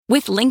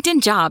With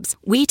LinkedIn Jobs,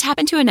 we tap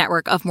into a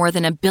network of more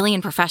than 1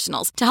 billion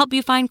professionals to help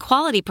you find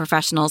quality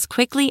professionals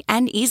quickly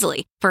and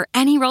easily for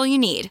any role you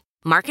need.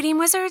 Marketing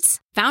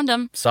wizards? Found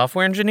them.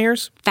 Software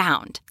engineers?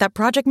 Found. That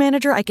project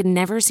manager I could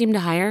never seem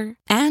to hire?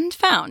 And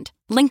found.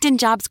 LinkedIn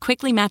Jobs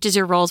quickly matches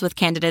your roles with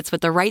candidates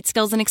with the right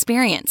skills and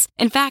experience.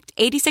 In fact,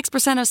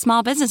 86% of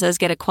small businesses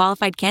get a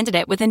qualified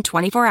candidate within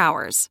 24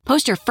 hours.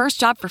 Post your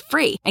first job for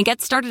free and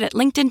get started at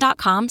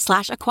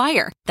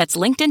linkedin.com/acquire. That's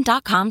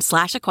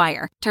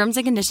linkedin.com/acquire. Terms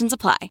and conditions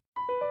apply.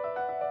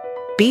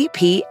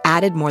 BP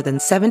added more than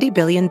 $70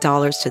 billion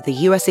to the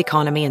U.S.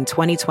 economy in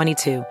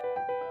 2022.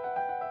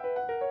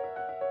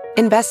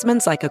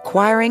 Investments like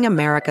acquiring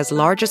America's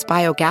largest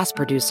biogas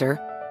producer,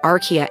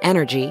 Archaea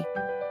Energy,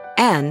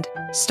 and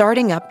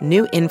starting up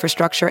new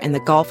infrastructure in the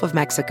Gulf of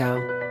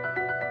Mexico.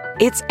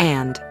 It's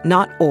and,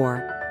 not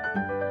or.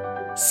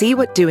 See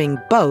what doing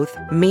both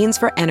means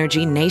for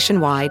energy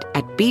nationwide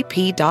at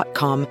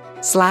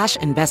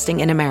bp.com/investing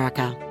in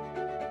America.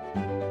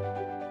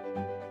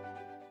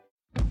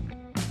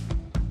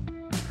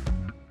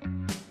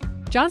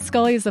 John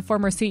Sculley is the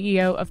former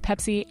CEO of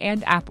Pepsi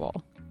and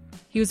Apple.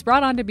 He was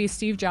brought on to be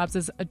Steve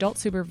Jobs' adult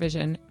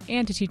supervision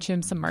and to teach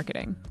him some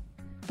marketing.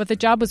 But the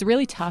job was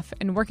really tough,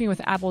 and working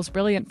with Apple's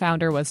brilliant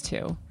founder was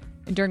too.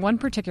 And during one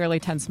particularly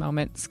tense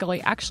moment,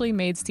 Sculley actually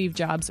made Steve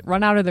Jobs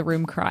run out of the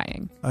room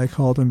crying. I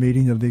called a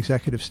meeting of the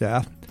executive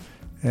staff,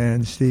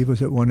 and Steve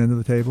was at one end of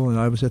the table and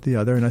I was at the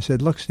other. And I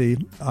said, "Look,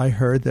 Steve, I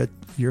heard that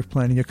you're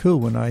planning a coup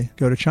when I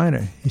go to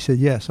China." He said,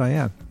 "Yes, I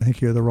am. I think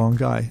you're the wrong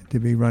guy to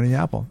be running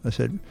Apple." I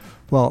said,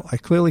 "Well, I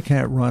clearly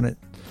can't run it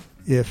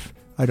if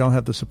I don't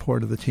have the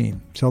support of the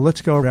team. So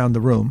let's go around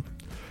the room."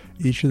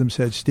 Each of them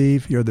said,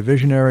 "Steve, you're the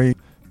visionary,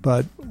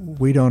 but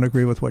we don't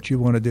agree with what you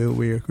want to do.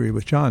 We agree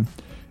with John."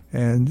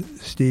 And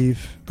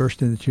Steve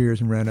burst into tears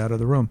and ran out of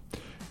the room.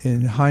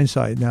 In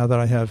hindsight, now that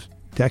I have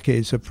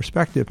decades of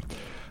perspective,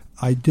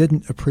 I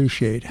didn't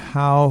appreciate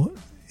how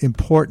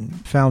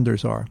important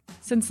founders are.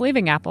 Since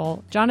leaving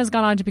Apple, John has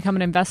gone on to become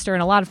an investor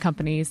in a lot of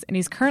companies, and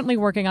he's currently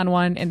working on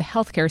one in the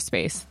healthcare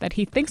space that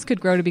he thinks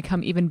could grow to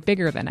become even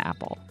bigger than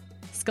Apple.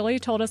 Sculley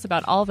told us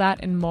about all that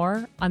and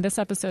more on this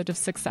episode of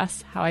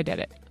Success, How I Did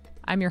It.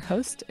 I'm your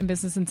host and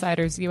Business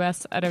Insider's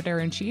U.S.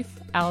 Editor-in-Chief,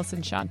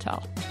 Allison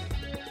Chantel.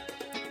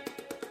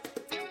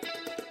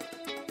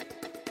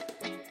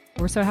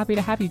 We're so happy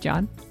to have you,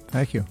 John.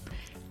 Thank you.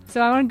 So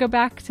I want to go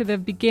back to the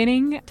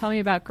beginning. Tell me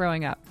about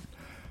growing up.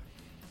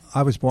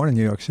 I was born in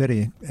New York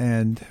City,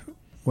 and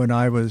when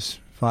I was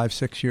 5,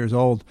 6 years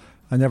old,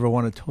 I never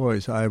wanted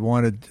toys. I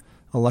wanted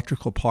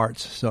electrical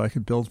parts so I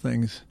could build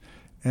things.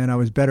 And I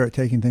was better at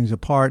taking things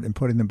apart and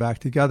putting them back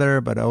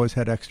together, but I always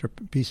had extra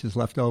pieces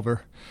left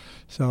over.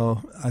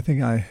 So I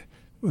think I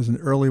was an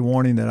early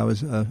warning that I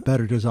was a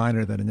better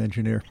designer than an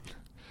engineer.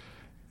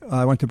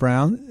 I went to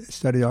Brown,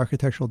 studied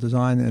architectural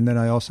design, and then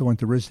I also went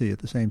to RISD at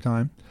the same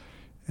time.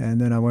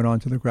 And then I went on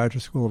to the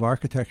Graduate School of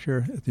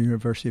Architecture at the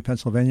University of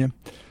Pennsylvania.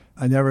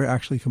 I never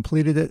actually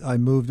completed it. I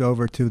moved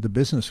over to the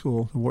business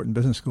school, the Wharton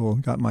Business School,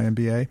 and got my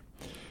MBA.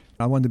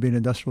 I wanted to be an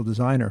industrial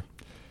designer.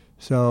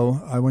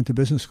 So I went to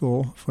business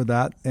school for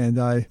that, and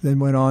I then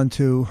went on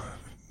to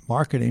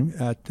marketing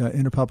at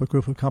Interpublic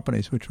Group of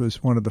Companies, which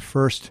was one of the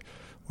first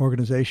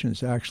organizations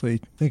to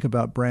actually think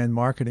about brand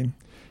marketing.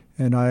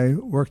 And I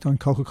worked on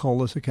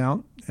Coca-Cola's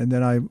account, and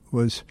then I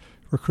was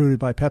recruited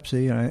by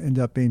Pepsi, and I ended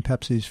up being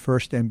Pepsi's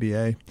first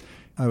MBA.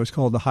 I was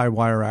called the High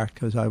Wire Act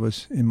because I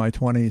was in my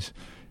 20s,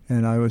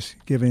 and I was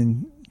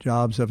given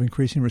jobs of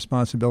increasing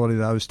responsibility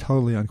that I was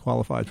totally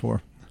unqualified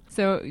for.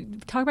 So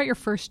talk about your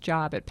first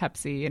job at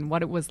Pepsi and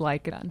what it was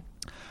like then.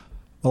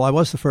 Well, I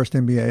was the first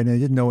MBA, and they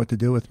didn't know what to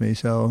do with me,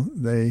 so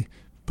they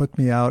put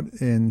me out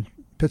in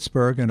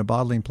Pittsburgh in a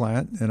bottling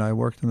plant, and I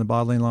worked in the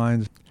bottling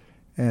lines.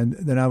 And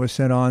then I was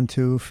sent on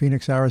to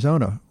Phoenix,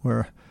 Arizona,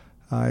 where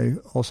I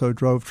also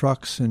drove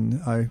trucks,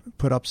 and I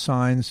put up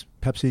signs,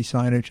 Pepsi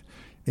signage,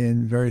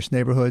 in various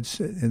neighborhoods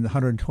in the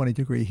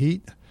 120-degree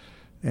heat.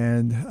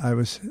 And I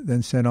was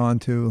then sent on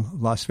to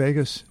Las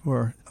Vegas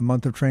for a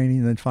month of training,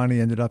 and then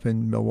finally ended up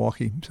in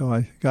Milwaukee. So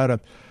I got a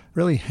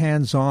really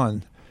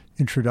hands-on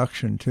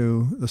introduction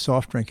to the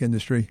soft drink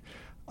industry.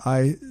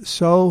 I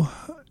so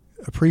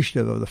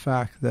appreciative of the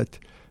fact that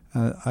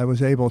I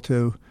was able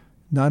to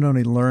not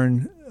only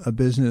learn a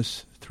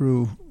business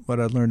through what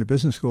I'd learned at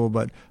business school,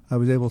 but I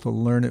was able to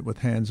learn it with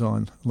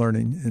hands-on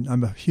learning. And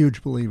I'm a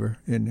huge believer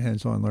in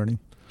hands-on learning.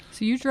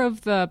 So you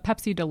drove the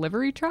Pepsi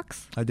delivery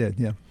trucks? I did,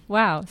 yeah.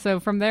 Wow. So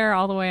from there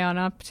all the way on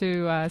up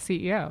to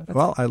CEO.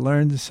 Well, I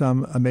learned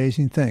some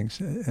amazing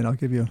things, and I'll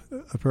give you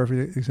a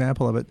perfect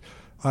example of it.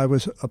 I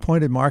was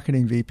appointed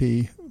marketing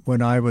VP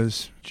when I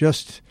was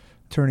just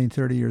turning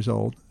 30 years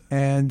old,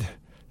 and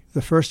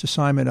the first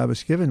assignment I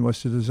was given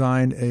was to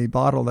design a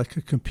bottle that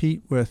could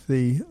compete with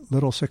the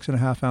little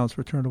 6.5-ounce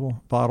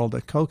returnable bottle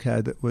that Coke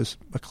had that was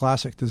a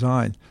classic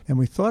design. And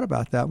we thought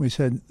about that, and we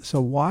said, so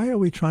why are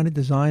we trying to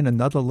design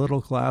another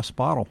little glass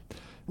bottle?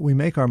 We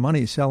make our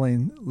money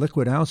selling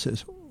liquid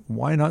ounces.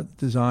 Why not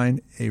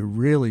design a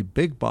really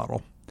big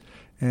bottle?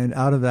 And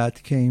out of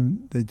that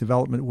came the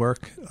development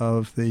work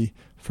of the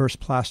first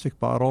plastic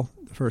bottle,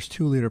 the first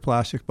 2-liter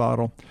plastic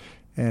bottle,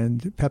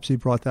 and Pepsi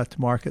brought that to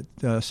market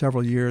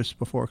several years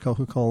before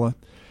Coca-Cola.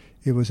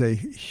 It was a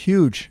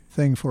huge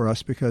thing for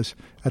us because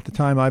at the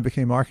time I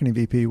became marketing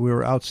VP, we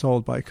were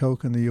outsold by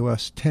Coke in the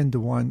U.S.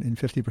 10-1 in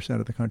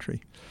 50% of the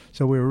country.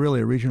 So we were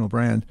really a regional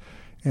brand.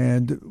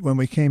 And when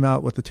we came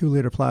out with the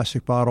 2-liter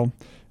plastic bottle,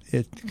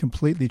 it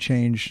completely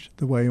changed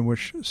the way in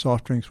which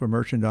soft drinks were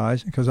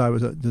merchandised. Because I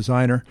was a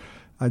designer,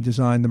 I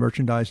designed the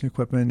merchandising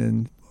equipment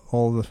and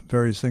all the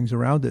various things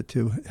around it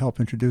to help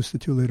introduce the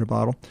 2-liter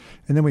bottle.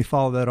 And then we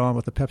followed that on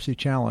with the Pepsi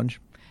Challenge.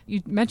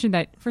 You mentioned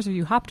that, first of all,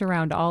 you hopped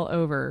around all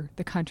over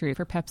the country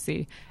for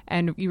Pepsi,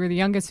 and you were the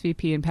youngest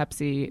VP in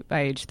Pepsi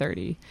by age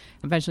 30.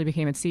 Eventually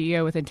became a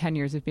CEO within 10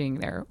 years of being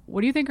there.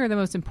 What do you think are the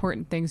most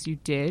important things you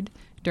did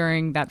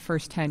during that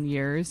first 10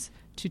 years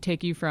to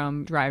take you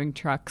from driving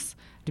trucks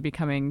to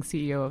becoming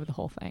CEO of the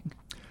whole thing?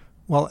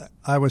 Well,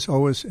 I was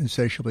always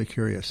insatiably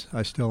curious.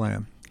 I still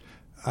am.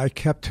 I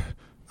kept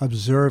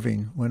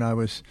observing when I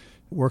was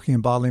working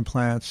in bottling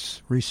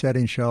plants,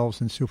 resetting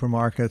shelves in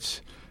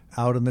supermarkets,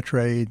 out in the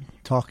trade,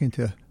 talking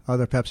to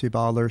other Pepsi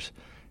bottlers,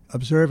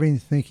 observing,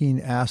 thinking,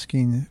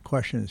 asking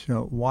questions.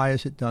 Why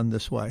is it done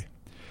this way?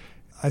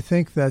 I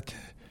think that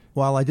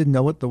while I didn't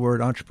know what the word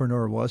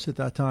entrepreneur was at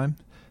that time,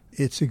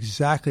 it's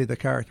exactly the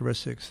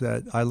characteristics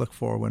that I look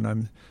for when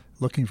I'm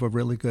looking for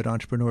really good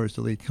entrepreneurs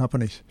to lead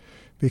companies,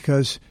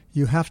 because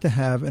you have to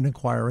have an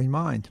inquiring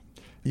mind.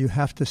 You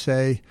have to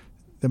say,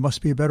 there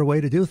must be a better way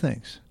to do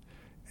things.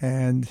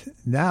 And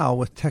now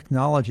with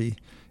technology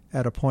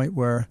at a point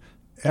where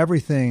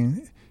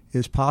everything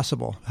is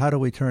possible, how do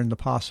we turn the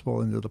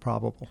possible into the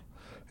probable?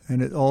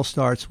 And it all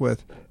starts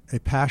with a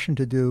passion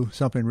to do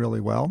something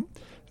really well,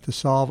 to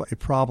solve a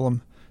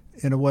problem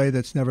in a way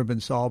that's never been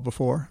solved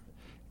before,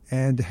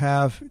 and to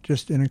have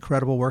just an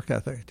incredible work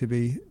ethic, to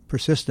be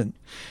persistent.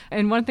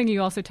 And one thing you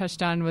also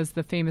touched on was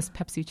the famous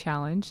Pepsi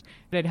Challenge.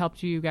 It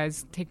helped you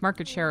guys take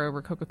market share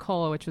over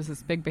Coca-Cola, which was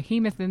this big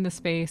behemoth in the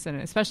space,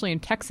 and especially in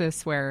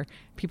Texas, where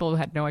people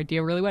had no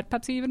idea really what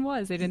Pepsi even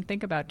was. They didn't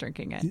think about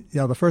drinking it.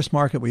 Yeah, the first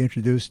market we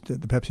introduced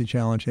the Pepsi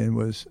Challenge in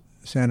was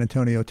San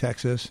Antonio,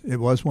 Texas.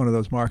 It was one of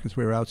those markets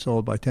we were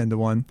outsold by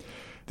 10-1.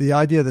 The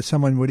idea that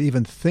someone would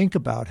even think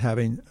about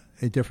having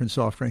a different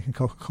soft drink than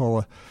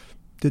Coca-Cola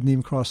didn't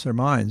even cross their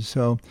minds.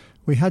 So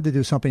we had to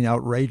do something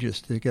outrageous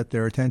to get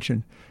their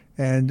attention.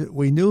 And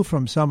we knew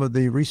from some of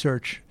the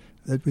research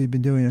that we've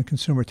been doing in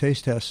consumer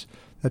taste tests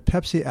that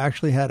Pepsi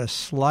actually had a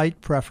slight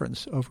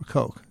preference over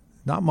Coke.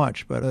 Not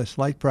much, but a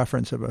slight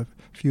preference of a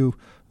few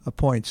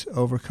points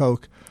over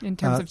Coke. In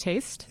terms of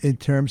taste? In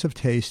terms of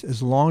taste,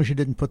 as long as you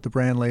didn't put the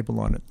brand label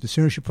on it. As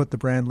soon as you put the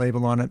brand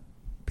label on it,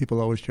 people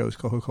always chose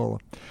Coca-Cola.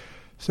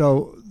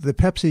 So the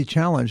Pepsi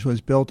Challenge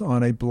was built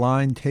on a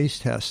blind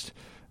taste test.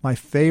 My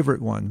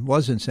favorite one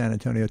was in San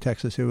Antonio,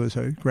 Texas. It was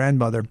a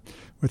grandmother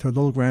with her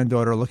little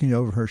granddaughter looking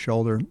over her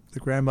shoulder. The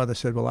grandmother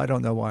said, well, I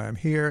don't know why I'm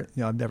here.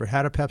 I've never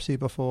had a Pepsi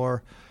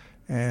before.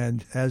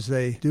 And as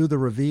they do the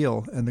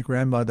reveal and the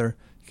grandmother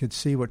could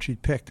see what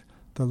she'd picked,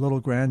 the little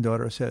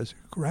granddaughter says,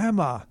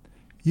 Grandma,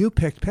 you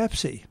picked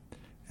Pepsi.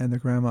 And the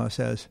grandma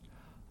says,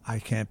 I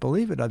can't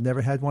believe it. I've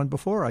never had one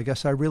before. I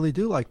guess I really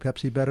do like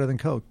Pepsi better than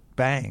Coke.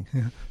 Bang.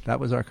 That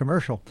was our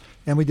commercial.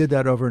 And we did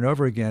that over and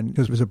over again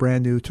because it was a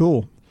brand new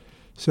tool.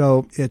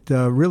 So it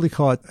really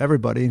caught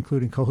everybody,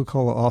 including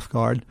Coca-Cola, off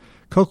guard.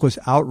 Coke was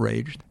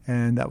outraged,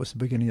 and that was the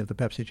beginning of the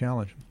Pepsi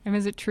Challenge. And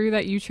is it true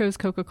that you chose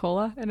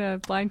Coca-Cola in a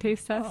blind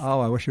taste test?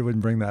 Oh, I wish you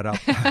wouldn't bring that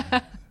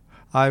up.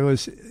 I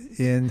was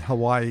in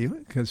Hawaii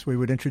because we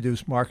would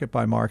introduce market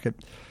by market.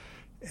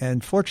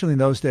 And fortunately, in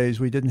those days,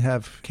 we didn't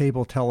have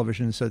cable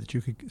television so that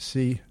you could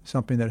see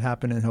something that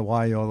happened in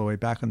Hawaii all the way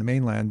back on the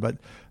mainland. But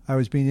I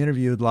was being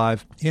interviewed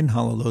live in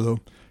Honolulu,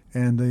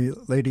 and the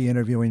lady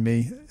interviewing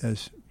me,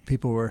 as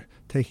people were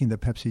taking the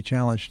Pepsi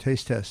Challenge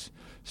taste test,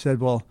 said,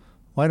 well,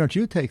 why don't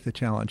you take the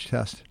challenge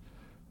test?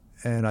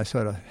 And I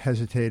sort of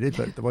hesitated,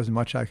 but there wasn't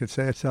much I could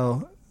say.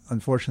 So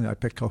unfortunately, I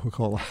picked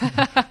Coca-Cola.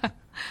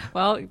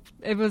 Well,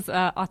 it was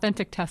an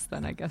authentic test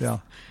then, I guess. Yeah.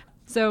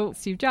 So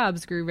Steve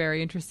Jobs grew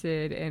very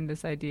interested in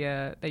this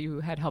idea that you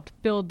had helped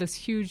build this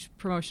huge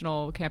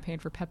promotional campaign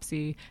for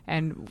Pepsi,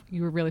 and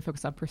you were really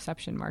focused on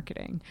perception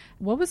marketing.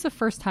 What was the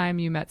first time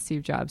you met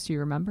Steve Jobs? Do you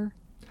remember?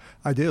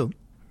 I do.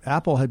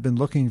 Apple had been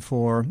looking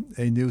for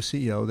a new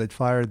CEO. They'd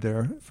fired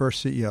their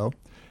first CEO,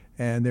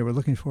 and they were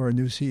looking for a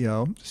new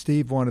CEO.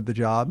 Steve wanted the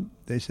job.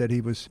 They said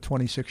he was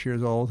 26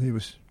 years old. He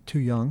was too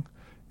young,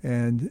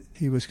 and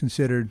he was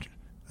considered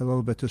a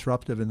little bit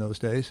disruptive in those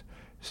days.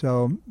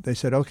 So they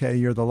said, okay,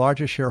 you're the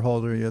largest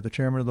shareholder, you're the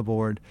chairman of the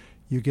board,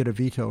 you get a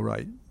veto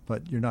right,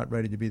 but you're not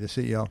ready to be the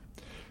CEO.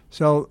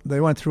 So they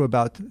went through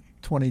about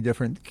 20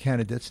 different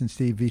candidates, and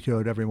Steve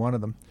vetoed every one of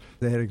them.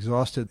 They had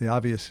exhausted the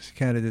obvious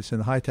candidates in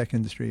the high-tech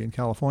industry in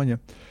California,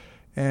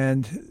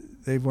 and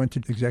they went to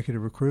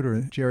executive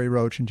recruiter Jerry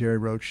Roach, and Jerry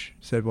Roach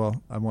said,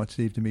 well, I want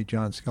Steve to meet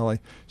John Sculley.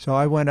 So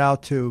I went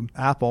out to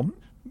Apple.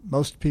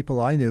 Most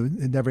people I knew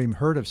had never even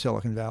heard of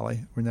Silicon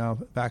Valley. We're now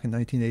back in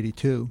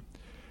 1982.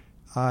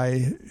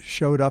 I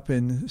showed up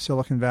in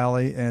Silicon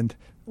Valley, and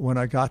when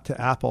I got to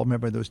Apple,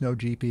 remember there was no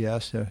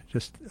GPS,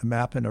 just a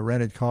map and a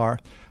rented car.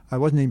 I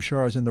wasn't even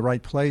sure I was in the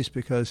right place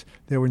because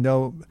there were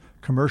no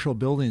commercial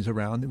buildings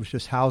around. It was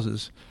just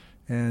houses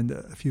and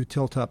a few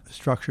tilt-up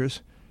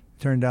structures.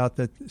 It turned out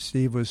that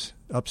Steve was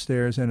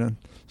upstairs in a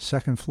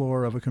second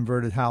floor of a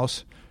converted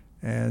house,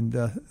 and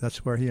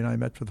that's where he and I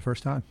met for the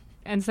first time.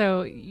 And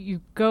so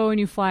you go and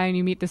you fly and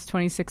you meet this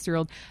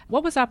 26-year-old.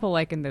 What was Apple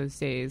like in those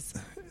days?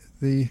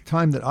 The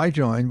time that I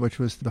joined, which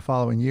was the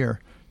following year,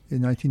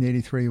 in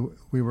 1983,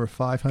 we were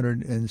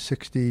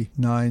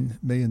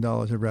 $569 million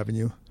of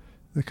revenue.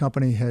 The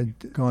company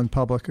had gone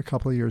public a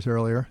couple of years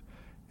earlier,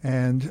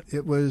 and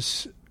it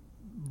was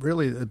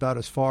really about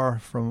as far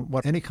from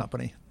what any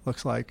company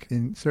looks like,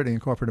 certainly in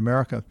corporate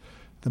America.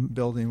 The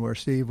building where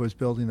Steve was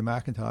building the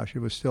Macintosh, it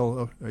was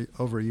still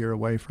over a year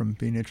away from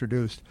being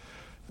introduced.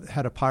 It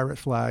had a pirate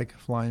flag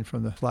flying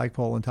from the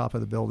flagpole on top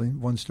of the building,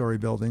 one-story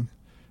building.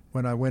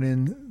 When I went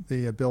in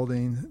the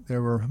building,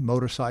 there were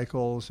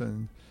motorcycles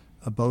and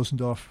a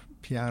Bosendorf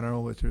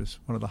piano, which is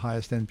one of the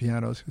highest-end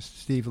pianos, because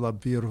Steve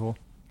loved beautiful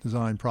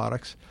design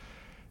products.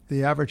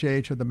 The average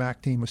age of the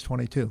Mac team was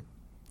 22.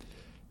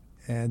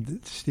 And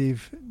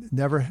Steve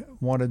never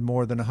wanted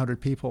more than 100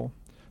 people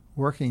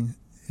working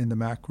in the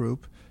Mac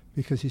group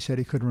because he said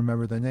he couldn't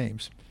remember their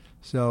names.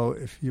 So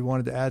if you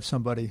wanted to add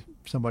somebody,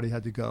 somebody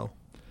had to go.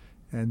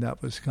 And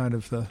that was kind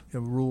of the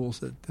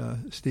rules that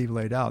Steve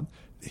laid out.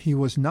 He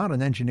was not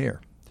an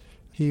engineer.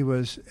 He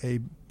was a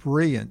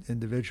brilliant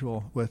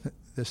individual with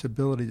this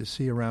ability to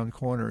see around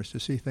corners, to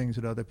see things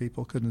that other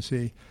people couldn't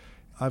see.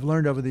 I've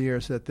learned over the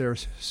years that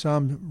there's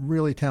some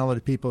really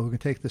talented people who can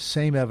take the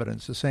same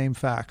evidence, the same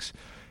facts,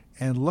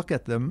 and look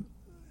at them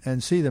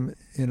and see them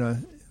in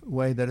a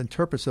way that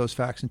interprets those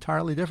facts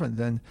entirely different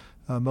than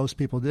most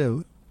people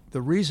do.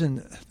 The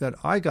reason that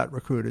I got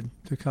recruited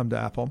to come to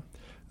Apple,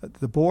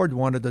 the board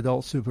wanted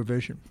adult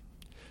supervision.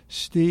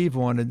 Steve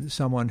wanted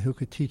someone who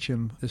could teach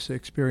him this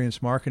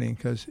experience marketing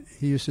because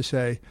he used to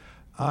say,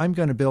 I'm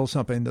going to build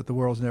something that the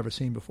world's never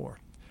seen before.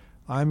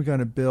 I'm going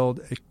to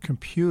build a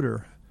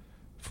computer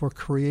for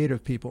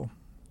creative people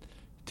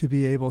to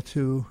be able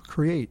to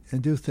create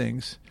and do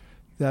things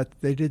that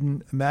they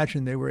didn't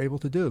imagine they were able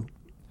to do.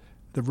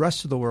 The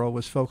rest of the world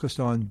was focused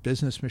on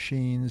business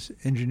machines,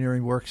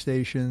 engineering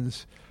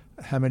workstations,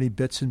 how many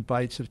bits and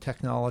bytes of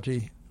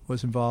technology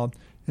was involved.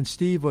 And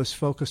Steve was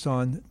focused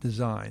on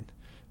design.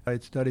 I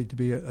had studied to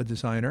be a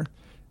designer,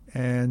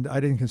 and I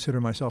didn't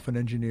consider myself an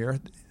engineer.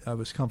 I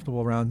was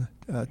comfortable around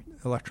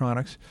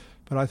electronics,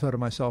 but I thought of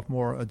myself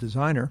more a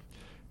designer.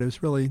 It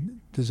was really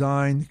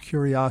design,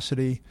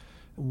 curiosity,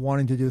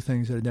 wanting to do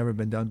things that had never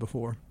been done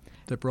before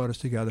that brought us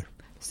together.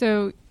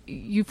 So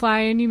you fly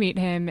and you meet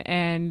him,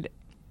 and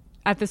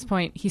at this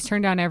point, he's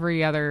turned down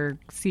every other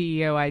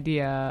CEO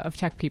idea of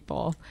tech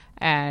people,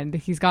 and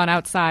he's gone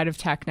outside of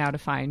tech now to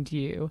find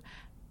you.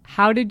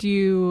 How did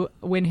you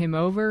win him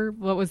over?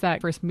 What was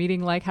that first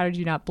meeting like? How did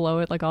you not blow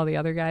it like all the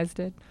other guys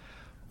did?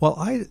 Well,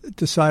 I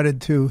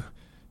decided to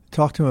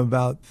talk to him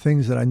about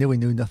things that I knew he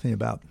knew nothing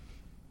about.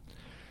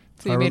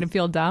 So you made him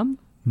feel dumb?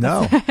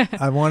 No.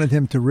 I wanted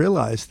him to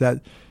realize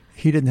that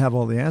he didn't have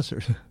all the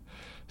answers.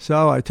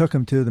 So I took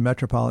him to the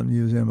Metropolitan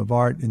Museum of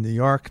Art in New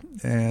York,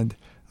 and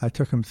I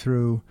took him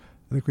through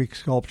the Greek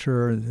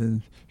sculpture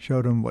and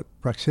showed him what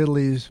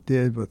Praxiteles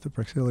did with the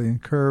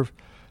Praxitelean curve.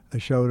 I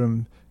showed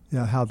him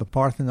how the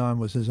Parthenon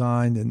was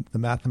designed and the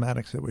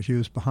mathematics that was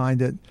used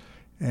behind it.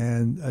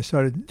 And I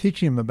started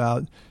teaching him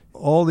about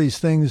all these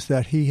things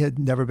that he had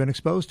never been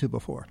exposed to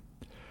before.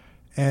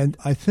 And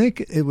I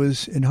think it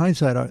was, in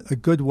hindsight, a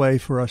good way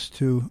for us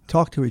to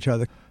talk to each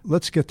other.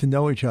 Let's get to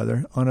know each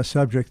other on a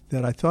subject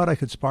that I thought I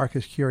could spark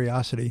his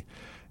curiosity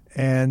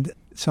and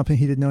something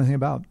he didn't know anything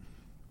about.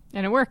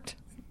 And it worked.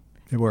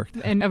 It worked.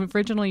 And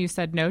originally you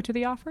said no to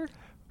the offer?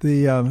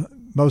 The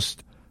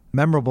most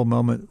memorable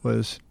moment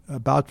was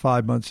about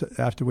 5 months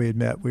after we had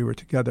met. We were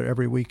together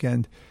every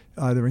weekend,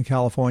 either in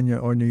California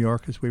or New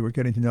York, as we were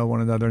getting to know one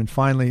another. And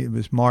finally, it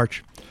was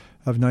March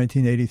of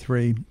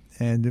 1983,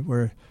 and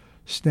we're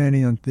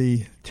standing on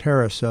the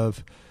terrace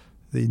of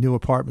the new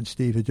apartment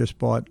Steve had just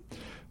bought.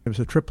 It was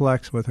a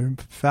triplex with a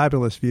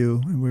fabulous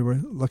view, and we were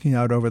looking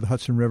out over the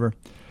Hudson River.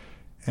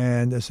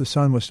 And as the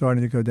sun was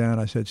starting to go down,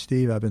 I said,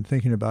 Steve, I've been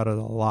thinking about it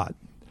a lot,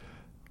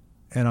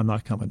 and I'm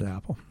not coming to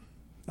Apple.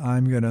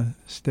 I'm going to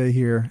stay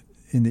here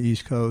in the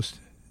East Coast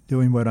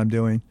doing what I'm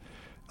doing.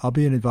 I'll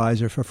be an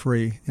advisor for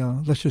free.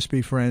 Let's just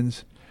be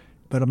friends,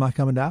 but I'm not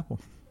coming to Apple.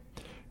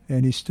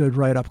 And he stood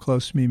right up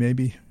close to me,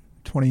 maybe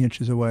 20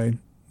 inches away,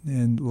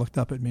 and looked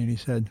up at me and he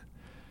said,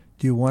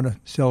 do you want to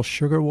sell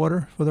sugar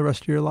water for the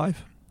rest of your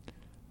life?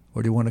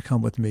 Or do you want to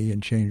come with me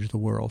and change the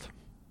world?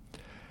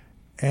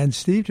 And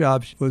Steve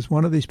Jobs was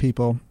one of these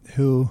people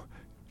who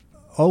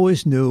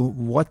always knew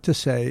what to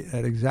say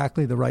at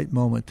exactly the right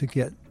moment to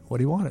get what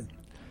he wanted.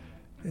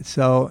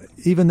 So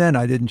even then,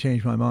 I didn't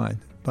change my mind.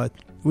 But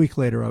a week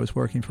later, I was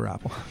working for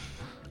Apple.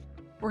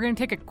 We're going to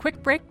take a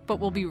quick break, but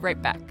we'll be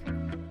right back.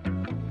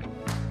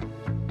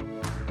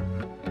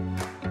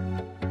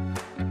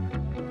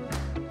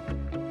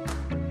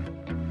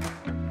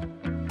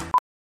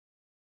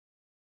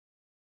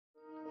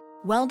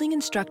 Welding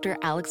instructor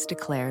Alex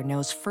DeClaire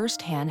knows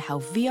firsthand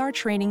how VR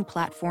training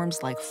platforms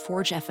like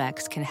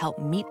ForgeFX can help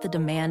meet the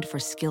demand for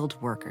skilled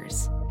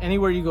workers.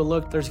 Anywhere you go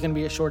look, there's going to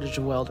be a shortage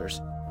of welders.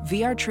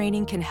 VR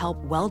training can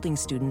help welding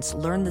students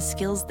learn the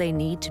skills they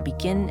need to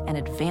begin and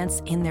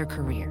advance in their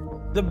career.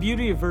 The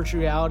beauty of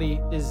virtual reality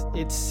is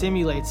it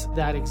simulates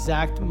that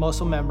exact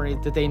muscle memory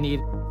that they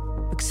need.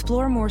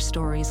 Explore more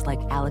stories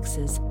like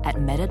Alex's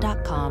at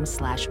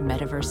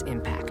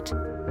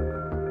meta.com/metaverseimpact.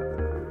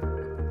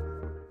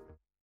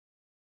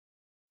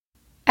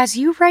 As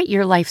you write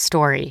your life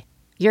story,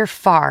 you're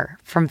far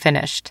from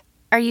finished.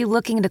 Are you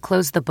looking to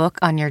close the book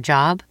on your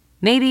job?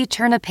 Maybe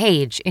turn a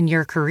page in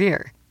your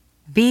career?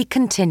 Be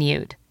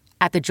continued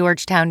at the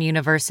Georgetown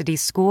University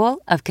School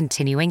of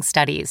Continuing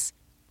Studies.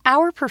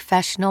 Our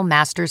professional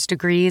master's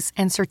degrees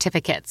and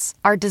certificates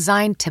are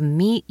designed to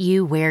meet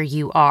you where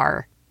you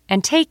are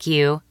and take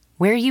you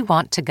where you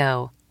want to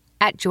go.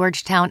 At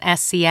Georgetown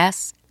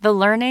SCS, the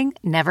learning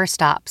never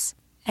stops,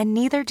 and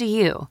neither do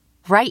you.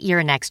 Write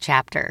your next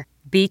chapter.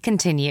 Be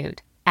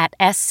continued at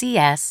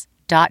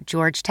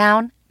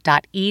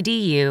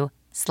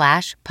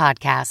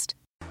scs.georgetown.edu/podcast.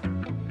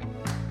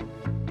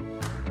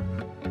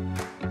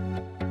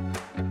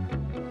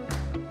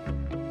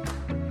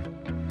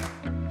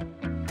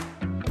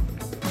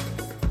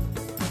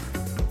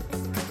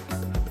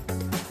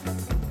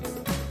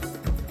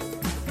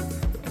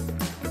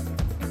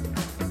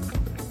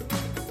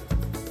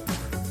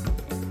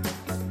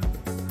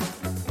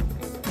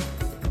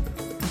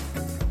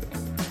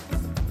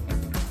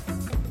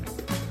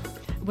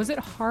 Was it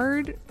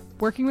hard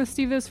working with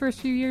Steve those first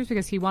few years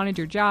because he wanted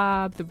your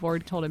job, the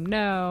board told him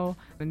no,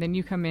 and then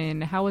you come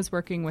in? How was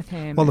working with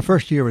him? Well, the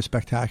first year was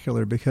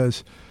spectacular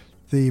because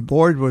the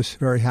board was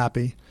very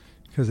happy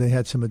because they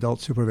had some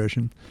adult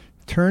supervision.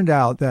 It turned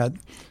out that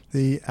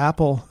the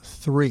Apple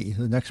III,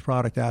 the next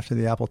product after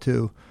the Apple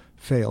II,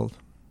 failed.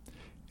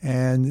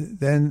 And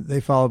then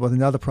they followed with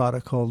another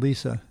product called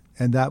Lisa,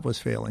 and that was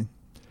failing.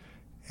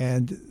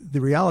 And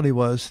the reality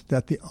was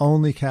that the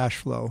only cash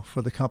flow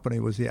for the company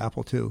was the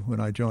Apple II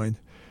when I joined.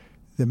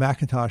 The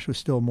Macintosh was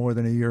still more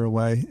than a year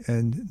away,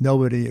 and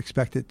nobody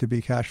expected to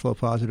be cash flow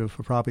positive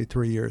for probably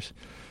 3 years.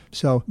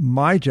 So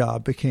my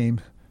job became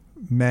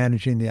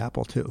managing the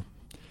Apple II.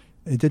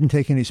 It didn't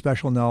take any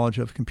special knowledge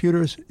of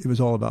computers. It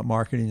was all about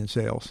marketing and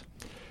sales.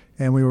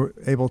 And we were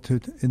able to,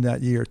 in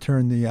that year,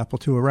 turn the Apple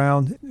II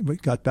around. We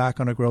got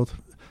back on a growth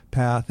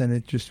path, and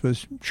it just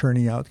was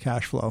churning out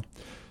cash flow.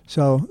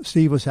 So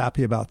Steve was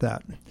happy about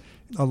that.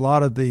 A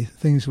lot of the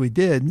things we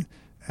did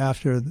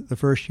after the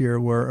first year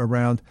were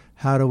around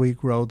how do we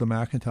grow the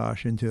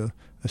Macintosh into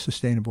a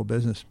sustainable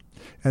business.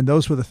 And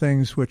those were the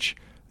things which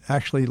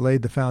actually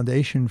laid the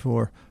foundation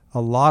for a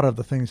lot of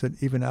the things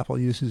that even Apple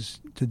uses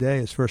today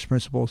as first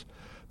principles.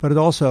 But it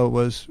also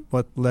was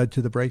what led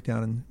to the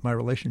breakdown in my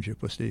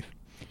relationship with Steve.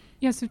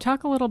 Yeah, so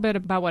talk a little bit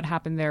about what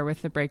happened there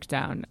with the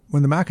breakdown.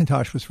 When the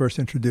Macintosh was first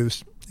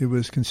introduced, it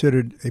was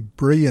considered a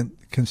brilliant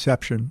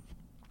conception,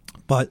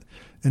 but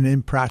an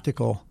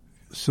impractical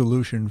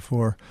solution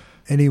for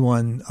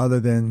anyone other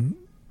than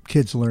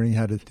kids learning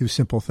how to do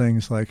simple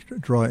things like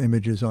draw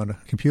images on a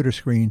computer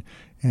screen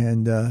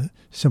and a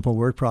simple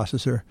word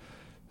processor.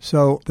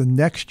 So the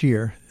next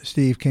year,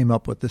 Steve came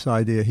up with this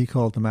idea he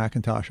called the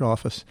Macintosh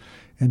Office.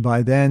 And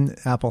by then,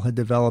 Apple had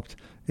developed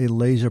a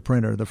laser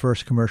printer, the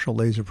first commercial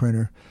laser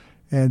printer.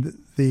 And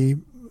the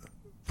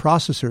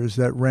processors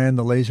that ran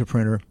the laser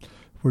printer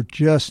were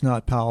just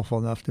not powerful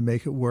enough to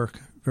make it work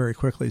very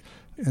quickly.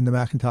 And the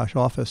Macintosh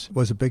Office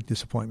was a big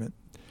disappointment.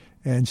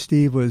 And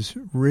Steve was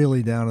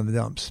really down in the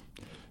dumps.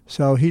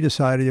 So he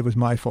decided it was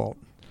my fault.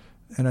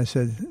 And I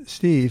said,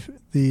 Steve,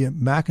 the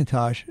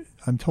Macintosh,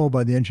 I'm told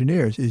by the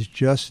engineers, is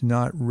just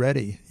not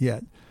ready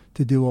yet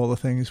to do all the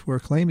things we're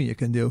claiming it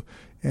can do.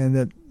 And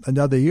that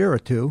another year or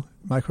two,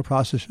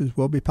 microprocessors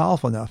will be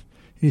powerful enough.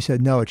 He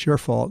said, no, it's your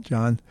fault,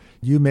 John.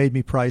 You made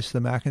me price the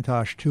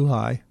Macintosh too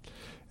high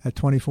at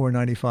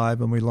 $24.95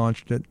 when we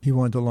launched it. He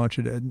wanted to launch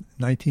it at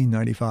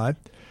 $19.95.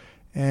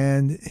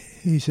 And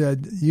he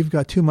said, you've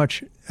got too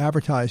much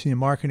advertising and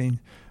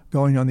marketing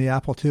going on the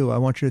Apple II. I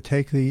want you to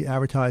take the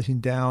advertising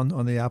down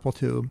on the Apple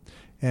II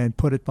and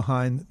put it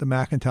behind the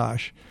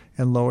Macintosh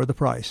and lower the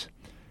price.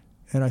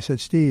 And I said,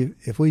 Steve,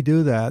 if we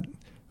do that,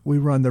 we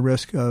run the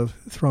risk of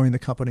throwing the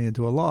company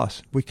into a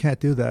loss. We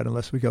can't do that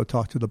unless we go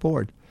talk to the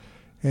board.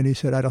 And he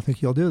said, I don't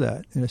think you'll do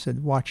that. And I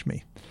said, watch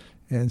me.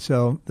 And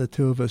so the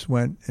two of us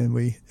went and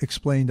we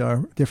explained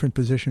our different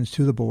positions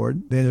to the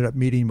board. They ended up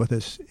meeting with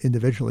us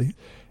individually.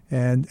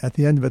 And at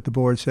the end of it, the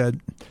board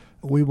said,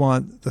 we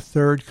want the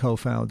third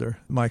co-founder,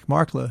 Mike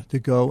Markla, to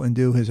go and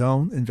do his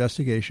own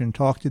investigation,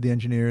 talk to the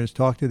engineers,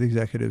 talk to the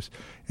executives,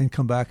 and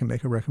come back and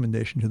make a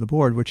recommendation to the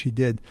board, which he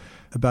did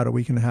about a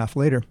week and a half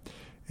later.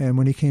 And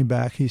when he came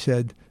back, he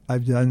said,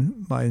 I've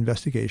done my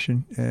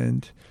investigation,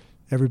 and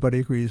everybody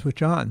agrees with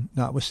John,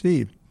 not with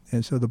Steve.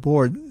 And so the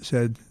board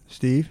said,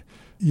 Steve,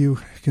 you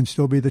can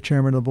still be the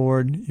chairman of the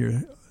board.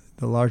 You're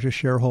the largest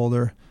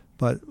shareholder,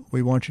 but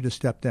we want you to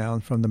step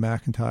down from the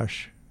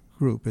Macintosh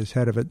group as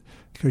head of it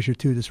because you're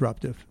too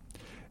disruptive.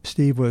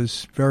 Steve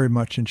was very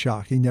much in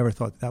shock. He never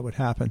thought that would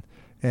happen,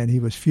 and he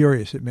was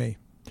furious at me.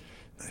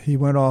 He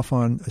went off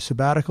on a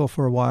sabbatical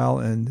for a while,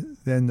 and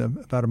then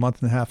about a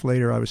month and a half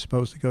later, I was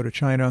supposed to go to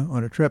China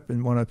on a trip,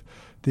 and one of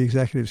the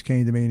executives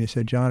came to me and he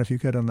said, "John, if you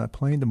get on that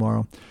plane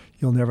tomorrow,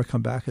 you'll never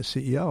come back as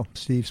CEO.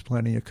 Steve's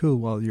planning a coup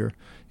while you're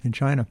in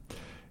China."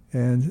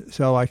 And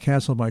so I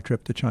canceled my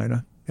trip to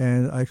China,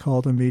 and I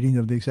called a meeting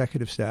of the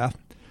executive staff,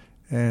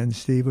 and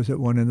Steve was at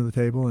one end of the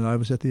table and I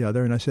was at the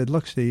other, and I said,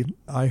 "Look, Steve,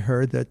 I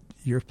heard that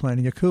you're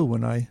planning a coup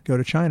when I go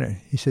to China."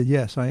 He said,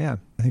 "Yes, I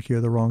am. I think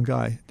you're the wrong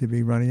guy to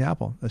be running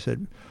Apple." I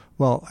said,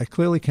 "Well, I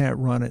clearly can't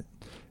run it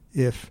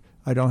if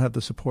I don't have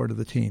the support of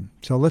the team.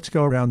 So let's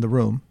go around the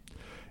room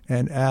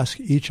and ask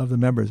each of the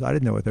members," I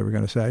didn't know what they were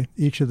going to say,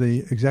 each of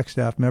the exec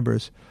staff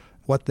members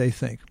what they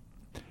think.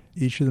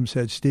 Each of them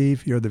said,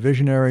 "Steve, you're the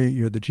visionary,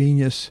 you're the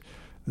genius.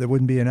 There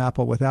wouldn't be an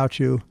Apple without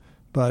you,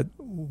 but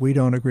we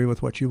don't agree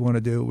with what you want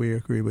to do. We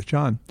agree with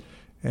John."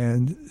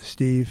 And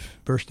Steve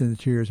burst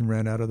into tears and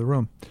ran out of the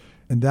room.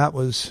 And that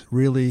was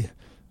really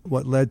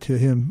what led to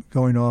him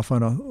going off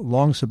on a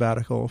long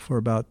sabbatical for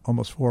about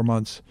almost 4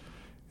 months.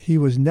 He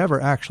was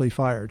never actually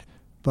fired.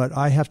 But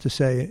I have to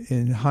say,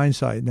 in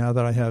hindsight, now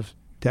that I have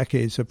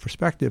decades of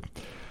perspective,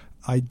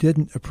 I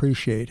didn't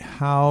appreciate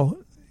how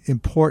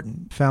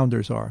important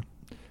founders are.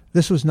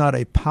 This was not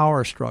a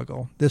power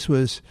struggle. This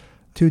was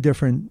two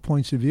different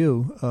points of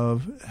view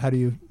of how do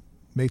you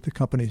make the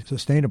company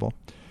sustainable.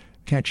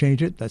 Can't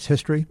change it. That's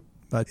history.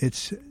 But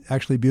it's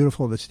actually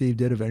beautiful that Steve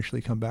did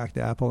eventually come back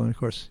to Apple. And, of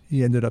course,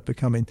 he ended up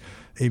becoming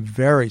a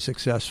very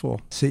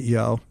successful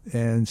CEO.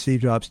 And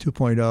Steve Jobs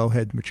 2.0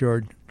 had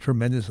matured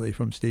tremendously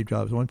from Steve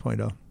Jobs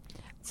 1.0.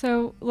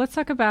 So let's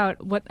talk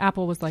about what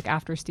Apple was like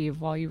after Steve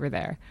while you were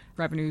there.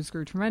 Revenues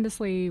grew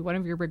tremendously. One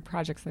of your big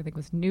projects, I think,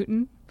 was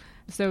Newton.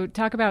 So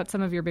talk about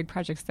some of your big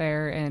projects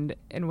there and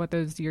what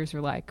those years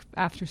were like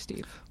after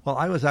Steve. Well,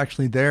 I was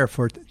actually there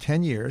for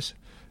 10 years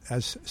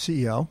as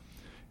CEO.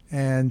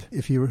 And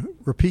if you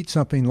repeat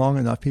something long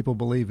enough, people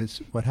believe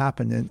it's what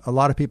happened. And a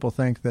lot of people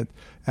think that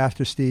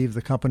after Steve,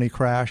 the company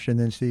crashed, and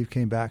then Steve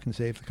came back and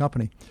saved the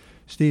company.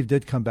 Steve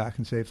did come back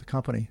and save the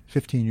company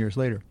 15 years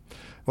later.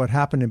 What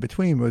happened in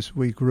between was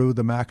we grew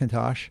the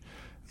Macintosh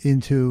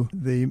into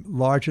the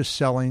largest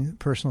selling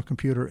personal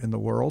computer in the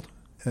world.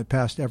 It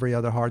passed every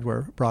other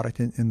hardware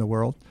product in the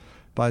world.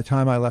 By the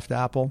time I left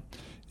Apple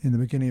in the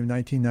beginning of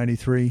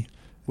 1993,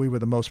 we were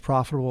the most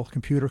profitable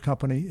computer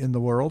company in the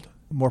world,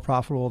 more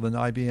profitable than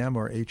IBM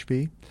or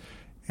HP.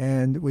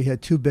 And we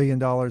had $2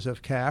 billion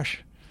of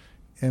cash,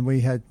 and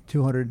we had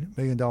 $200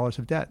 million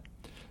of debt.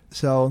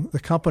 So the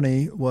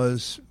company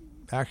was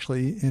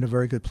actually in a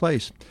very good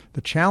place.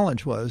 The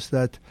challenge was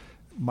that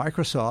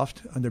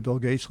Microsoft, under Bill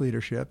Gates'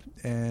 leadership,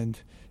 and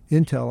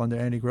Intel, under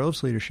Andy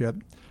Grove's leadership,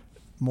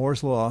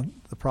 Moore's Law,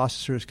 the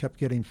processors kept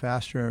getting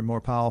faster and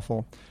more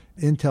powerful.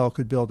 Intel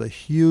could build a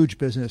huge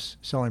business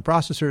selling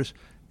processors,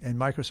 and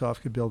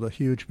Microsoft could build a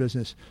huge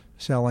business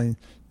selling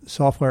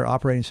software,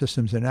 operating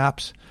systems, and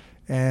apps.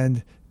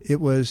 And it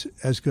was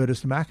as good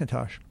as the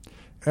Macintosh.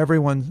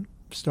 Everyone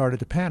started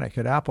to panic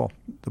at Apple.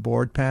 The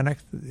board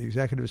panicked, the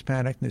executives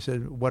panicked, and they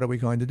said, "What are we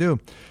going to do?"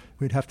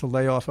 We'd have to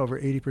lay off over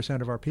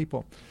 80% of our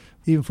people.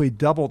 Even if we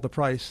doubled the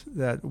price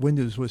that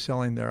Windows was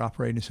selling their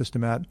operating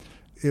system at,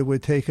 it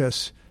would take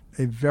us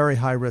a very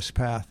high-risk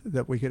path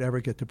that we could ever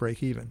get to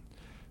break even.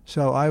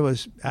 So I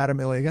was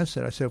adamantly against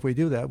it. I said, if we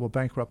do that, we'll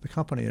bankrupt the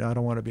company, and I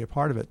don't want to be a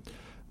part of it.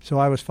 So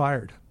I was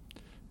fired.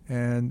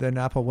 And then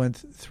Apple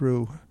went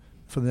through,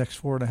 for the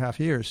next 4.5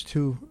 years,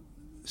 2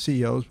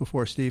 CEOs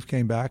before Steve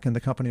came back, and the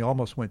company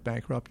almost went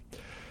bankrupt.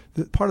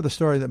 The part of the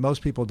story that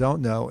most people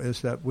don't know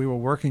is that we were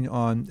working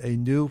on a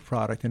new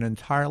product, an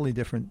entirely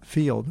different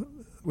field.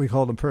 We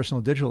called them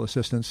personal digital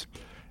assistants,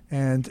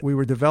 and we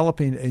were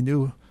developing a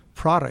new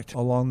product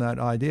along that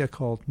idea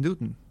called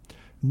Newton.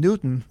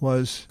 Newton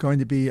was going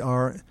to be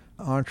our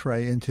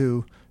entree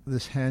into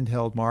this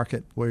handheld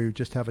market where you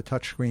just have a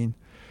touch screen.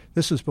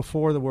 This was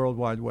before the World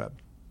Wide Web.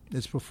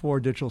 It's before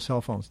digital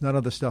cell phones. None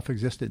of this stuff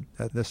existed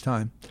at this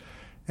time.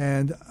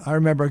 And I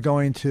remember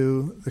going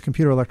to the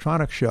Computer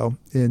Electronics Show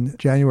in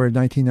January of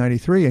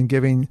 1993 and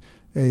giving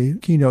a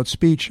keynote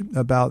speech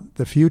about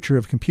the future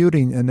of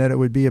computing, and that it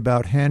would be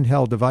about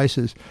handheld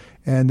devices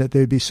and that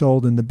they'd be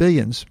sold in the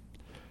billions.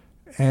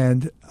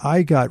 And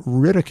I got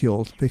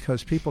ridiculed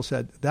because people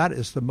said, that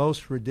is the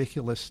most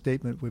ridiculous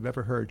statement we've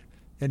ever heard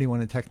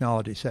anyone in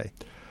technology say.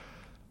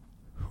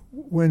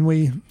 When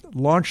we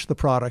launched the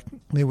product,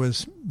 there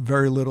was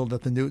very little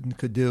that the Newton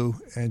could do,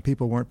 and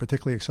people weren't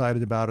particularly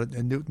excited about it,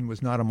 and Newton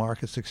was not a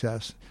market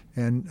success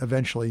and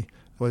eventually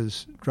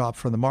was dropped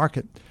from the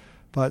market.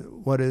 But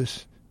what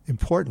is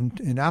important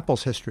in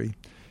Apple's history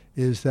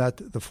is that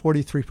the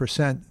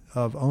 43%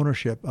 of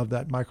ownership of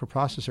that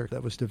microprocessor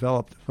that was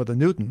developed for the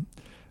Newton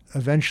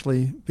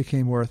eventually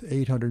became worth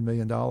 $800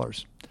 million.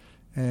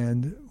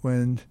 And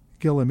when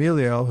Gil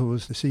Amelio, who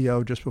was the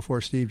CEO just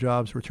before Steve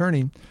Jobs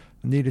returning,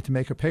 needed to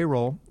make a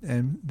payroll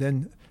and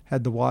then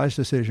had the wise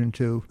decision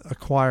to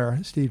acquire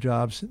Steve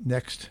Jobs'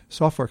 next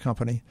software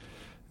company,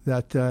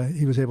 that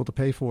he was able to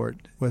pay for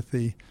it with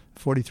the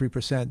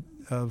 43%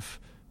 of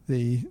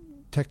the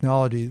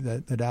technology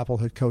that Apple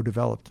had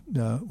co-developed,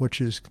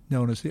 which is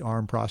known as the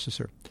ARM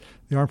processor.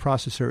 The ARM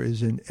processor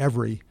is in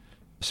every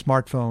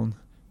smartphone,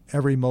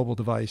 every mobile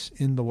device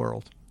in the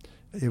world.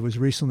 It was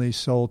recently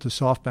sold to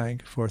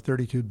SoftBank for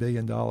 $32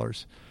 billion.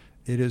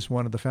 It is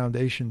one of the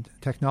foundation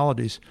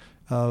technologies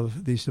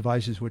of these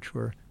devices, which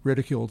were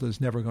ridiculed as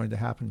never going to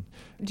happen.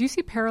 Do you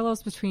see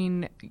parallels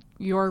between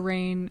your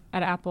reign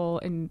at Apple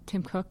and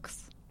Tim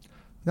Cook's?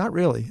 Not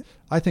really.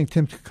 I think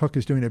Tim Cook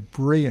is doing a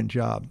brilliant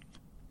job.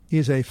 He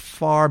is a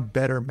far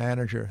better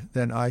manager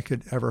than I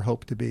could ever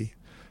hope to be.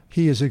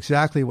 He is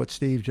exactly what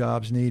Steve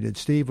Jobs needed.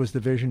 Steve was the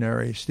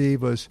visionary.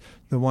 Steve was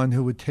the one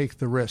who would take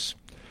the risks.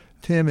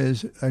 Tim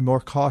is a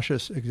more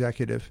cautious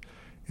executive,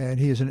 and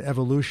he is an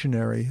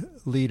evolutionary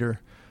leader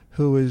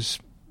who has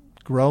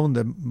grown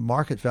the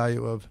market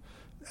value of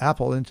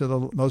Apple into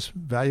the most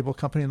valuable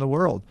company in the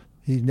world.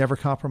 He never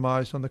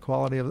compromised on the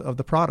quality of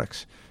the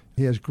products.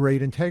 He has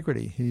great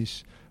integrity.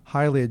 He's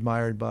highly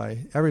admired by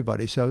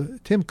everybody. So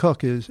Tim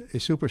Cook is a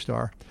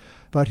superstar,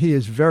 but he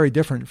is very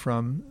different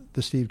from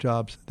the Steve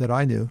Jobs that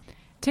I knew.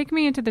 Take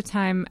me into the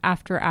time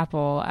after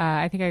Apple.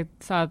 I think I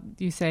saw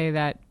you say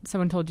that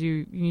someone told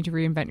you you need to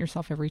reinvent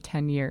yourself every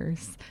 10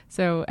 years.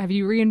 So have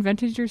you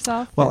reinvented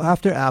yourself? Well,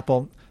 after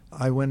Apple,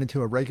 I went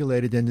into a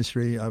regulated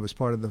industry. I was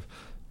part of the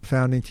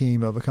founding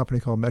team of a company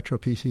called Metro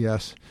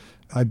PCS.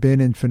 I've been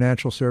in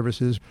financial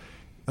services.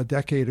 A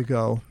decade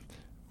ago,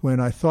 when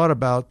I thought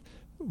about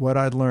what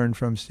I'd learned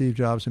from Steve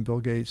Jobs and Bill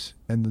Gates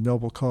and the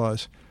noble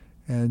cause,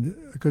 and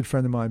a good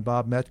friend of mine,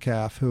 Bob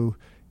Metcalf, who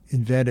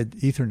invented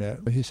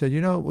Ethernet, he said,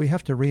 we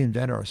have to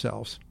reinvent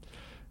ourselves.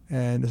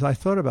 And as I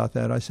thought about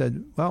that, I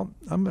said, well,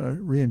 I'm going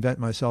to reinvent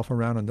myself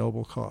around a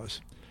noble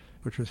cause,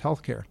 which was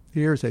healthcare.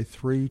 Here's a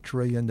 $3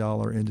 trillion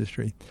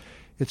industry.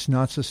 It's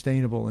not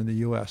sustainable in the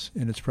U.S.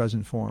 in its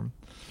present form.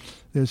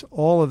 There's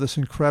all of this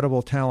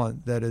incredible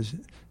talent that is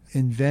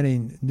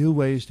inventing new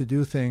ways to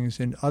do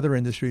things in other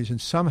industries, and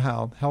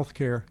somehow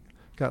healthcare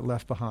got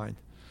left behind.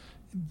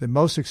 The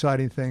most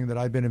exciting thing that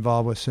I've been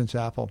involved with since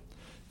Apple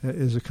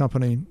is a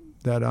company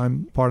that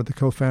I'm part of the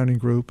co-founding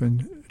group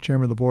and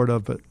chairman of the board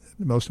of, but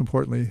most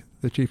importantly,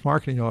 the chief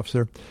marketing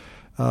officer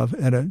of,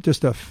 and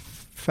just a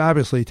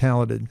fabulously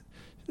talented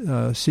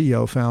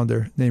CEO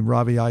founder named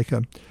Ravi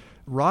Ika.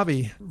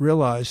 Ravi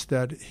realized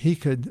that he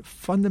could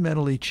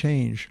fundamentally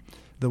change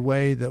the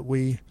way that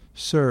we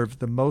serve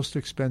the most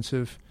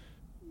expensive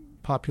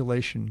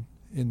population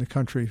in the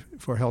country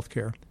for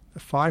healthcare.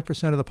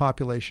 5% of the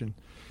population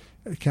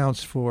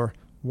accounts for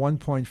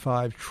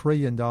 $1.5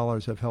 trillion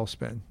of health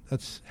spend.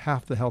 That's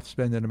half the health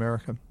spend in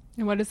America.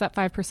 And what is that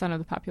 5% of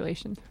the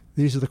population?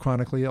 These are the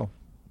chronically ill.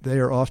 They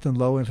are often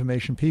low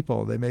information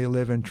people. They may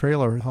live in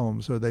trailer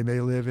homes, or they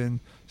may live in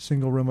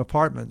single room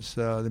apartments.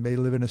 They may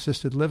live in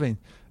assisted living.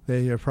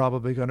 They are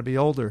probably going to be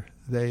older.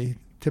 They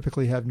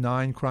typically have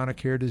 9 chronic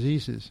care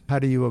diseases. How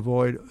do you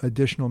avoid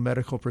additional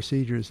medical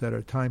procedures that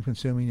are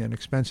time-consuming and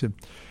expensive?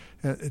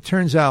 It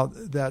turns out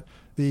that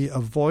the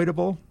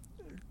avoidable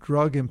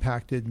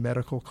drug-impacted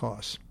medical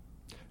costs,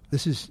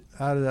 this is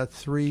out of that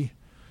 $3+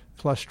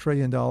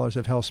 trillion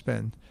of health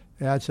spend,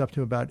 adds up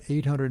to about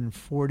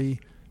 $840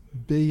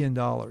 billion.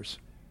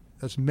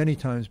 That's many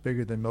times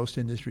bigger than most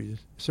industries,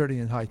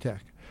 certainly in high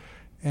tech.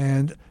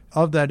 And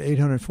of that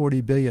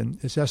 $840 billion,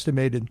 it's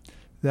estimated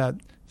that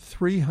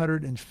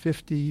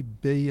 $350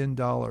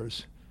 billion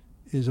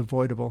is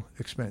avoidable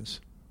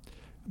expense.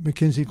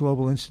 McKinsey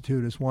Global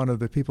Institute is one of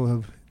the people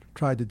who have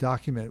tried to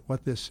document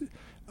what this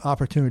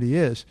opportunity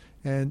is.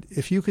 And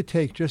if you could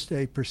take just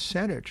a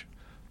percentage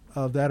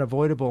of that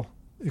avoidable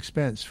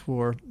expense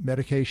for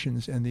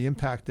medications and the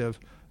impact of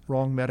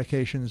wrong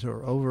medications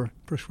or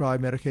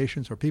over-prescribed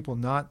medications or people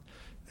not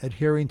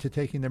adhering to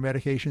taking their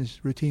medications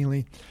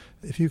routinely,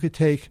 if you could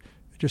take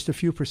just a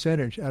few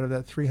percentage out of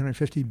that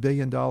 $350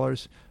 billion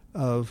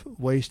of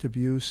waste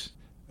abuse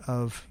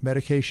of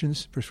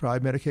medications,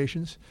 prescribed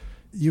medications,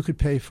 you could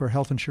pay for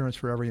health insurance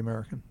for every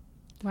American.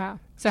 Wow.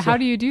 So how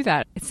do you do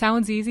that? It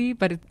sounds easy,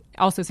 but it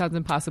also sounds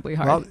impossibly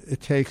hard. Well,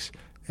 it takes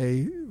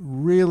a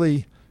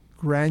really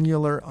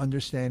granular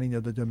understanding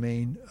of the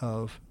domain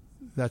of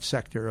that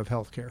sector of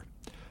healthcare,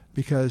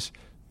 because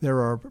there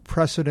are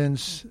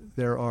precedents,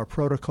 there are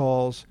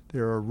protocols,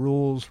 there are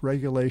rules,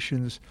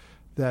 regulations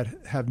that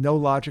have no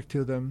logic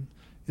to them.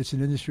 It's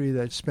an industry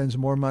that spends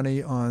more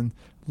money on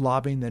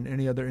lobbying than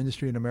any other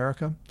industry in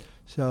America.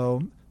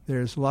 So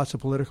there's lots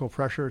of political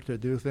pressure to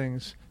do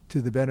things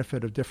to the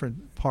benefit of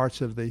different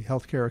parts of the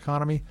healthcare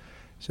economy.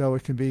 So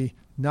it can be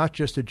not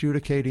just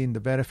adjudicating the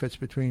benefits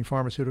between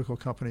pharmaceutical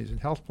companies and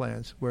health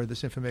plans, where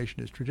this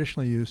information is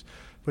traditionally used,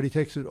 but he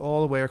takes it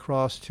all the way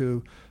across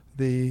to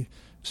the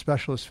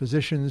specialist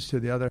physicians, to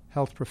the other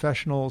health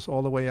professionals,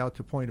 all the way out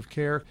to point of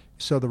care.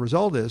 So the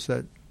result is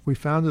that we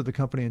founded the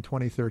company in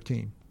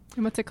 2013.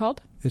 And what's it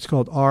called? It's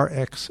called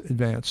RX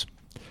Advance.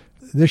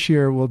 This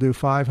year we'll do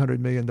 $500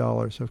 million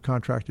of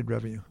contracted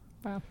revenue.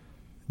 Wow.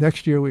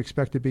 Next year we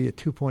expect to be at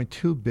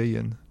 $2.2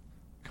 billion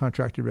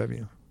contracted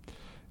revenue.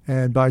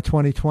 And by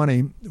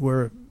 2020,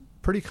 we're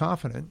pretty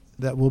confident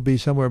that will be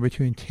somewhere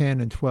between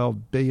 $10 and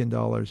 $12 billion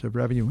of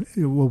revenue.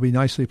 It will be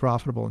nicely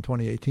profitable in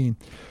 2018.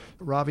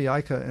 Ravi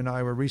Ika and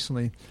I were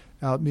recently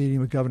out meeting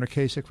with Governor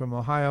Kasich from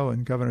Ohio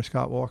and Governor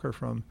Scott Walker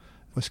from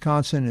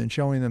Wisconsin and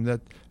showing them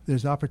that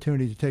there's an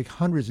opportunity to take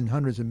hundreds and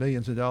hundreds of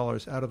millions of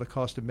dollars out of the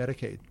cost of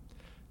Medicaid,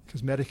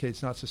 because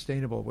Medicaid's not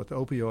sustainable with the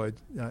opioid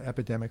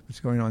epidemic that's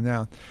going on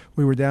now.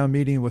 We were down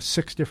meeting with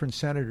 6 different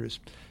senators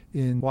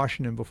in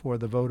Washington before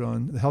the vote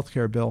on the health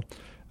care bill,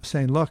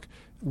 saying, look,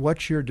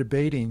 what you're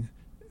debating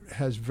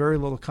has very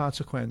little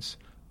consequence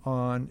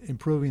on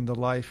improving the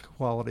life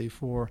quality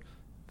for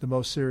the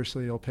most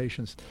seriously ill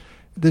patients.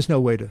 There's no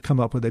way to come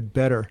up with a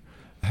better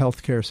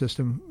health care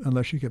system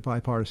unless you get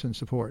bipartisan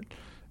support.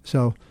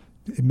 So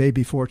it may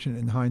be fortunate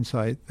in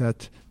hindsight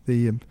that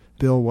the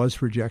bill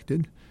was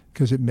rejected,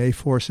 because it may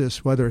force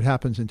us, whether it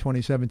happens in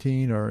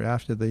 2017 or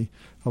after the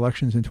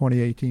elections in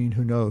 2018,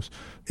 who knows.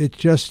 It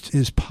just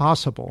is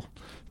possible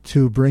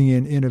to bring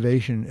in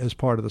innovation as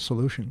part of the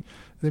solution.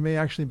 There may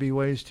actually be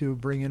ways to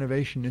bring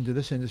innovation into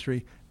this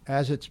industry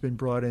as it's been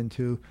brought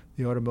into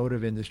the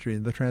automotive industry,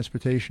 the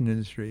transportation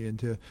industry,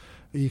 into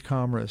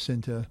e-commerce,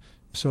 into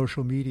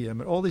social media. I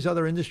mean, all these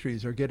other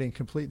industries are getting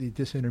completely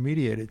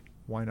disintermediated.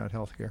 Why not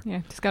healthcare?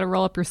 Yeah, just got to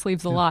roll up your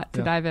sleeves a lot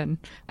to dive in.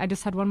 I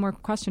just had one more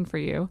question for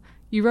you.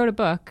 You wrote a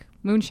book,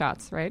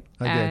 Moonshots, right?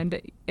 I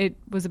did. It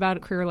was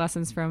about career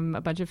lessons from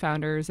a bunch of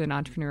founders and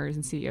entrepreneurs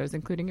and CEOs,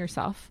 including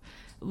yourself.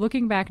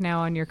 Looking back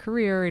now on your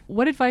career,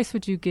 what advice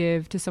would you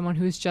give to someone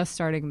who's just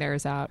starting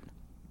theirs out?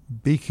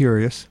 Be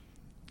curious.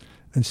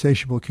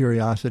 Insatiable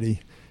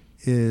curiosity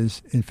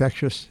is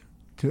infectious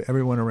to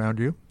everyone around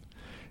you.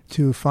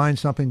 To find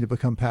something to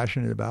become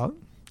passionate about,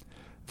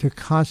 to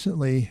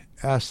constantly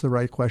ask the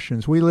right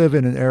questions. We live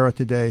in an era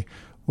today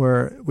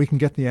where we can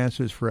get the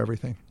answers for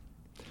everything.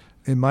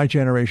 In my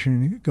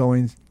generation,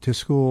 going to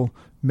school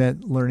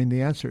meant learning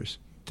the answers.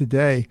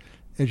 Today,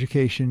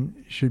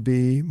 education should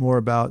be more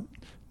about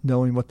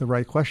knowing what the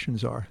right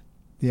questions are.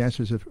 The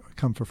answers have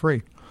come for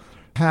free.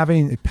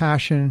 Having a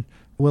passion,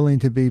 willing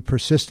to be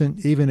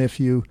persistent, even if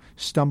you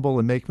stumble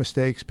and make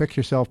mistakes, pick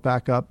yourself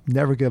back up,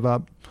 never give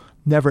up.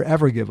 Never,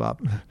 ever give up.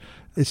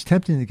 It's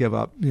tempting to give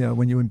up,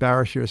 when you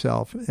embarrass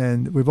yourself.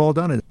 And we've all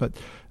done it. But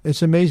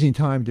it's an amazing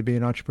time to be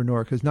an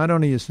entrepreneur, because not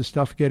only is the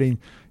stuff getting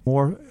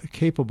more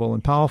capable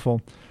and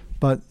powerful,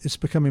 but it's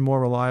becoming more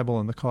reliable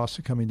and the costs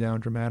are coming down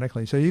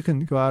dramatically. So you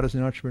can go out as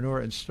an entrepreneur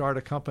and start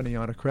a company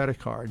on a credit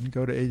card and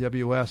go to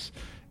AWS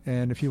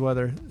and a few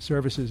other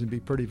services and be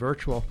pretty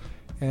virtual.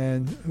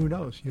 And who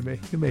knows, you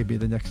may be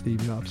the next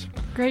Steve Jobs.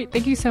 Great.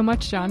 Thank you so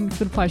much, John. It's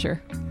been a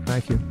pleasure.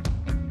 Thank you.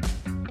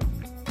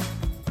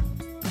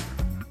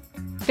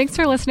 Thanks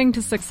for listening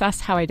to Success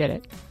How I Did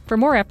It. For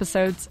more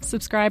episodes,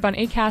 subscribe on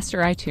Acast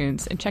or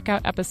iTunes and check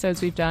out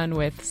episodes we've done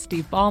with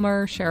Steve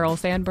Ballmer, Sheryl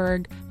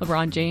Sandberg,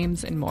 LeBron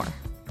James, and more.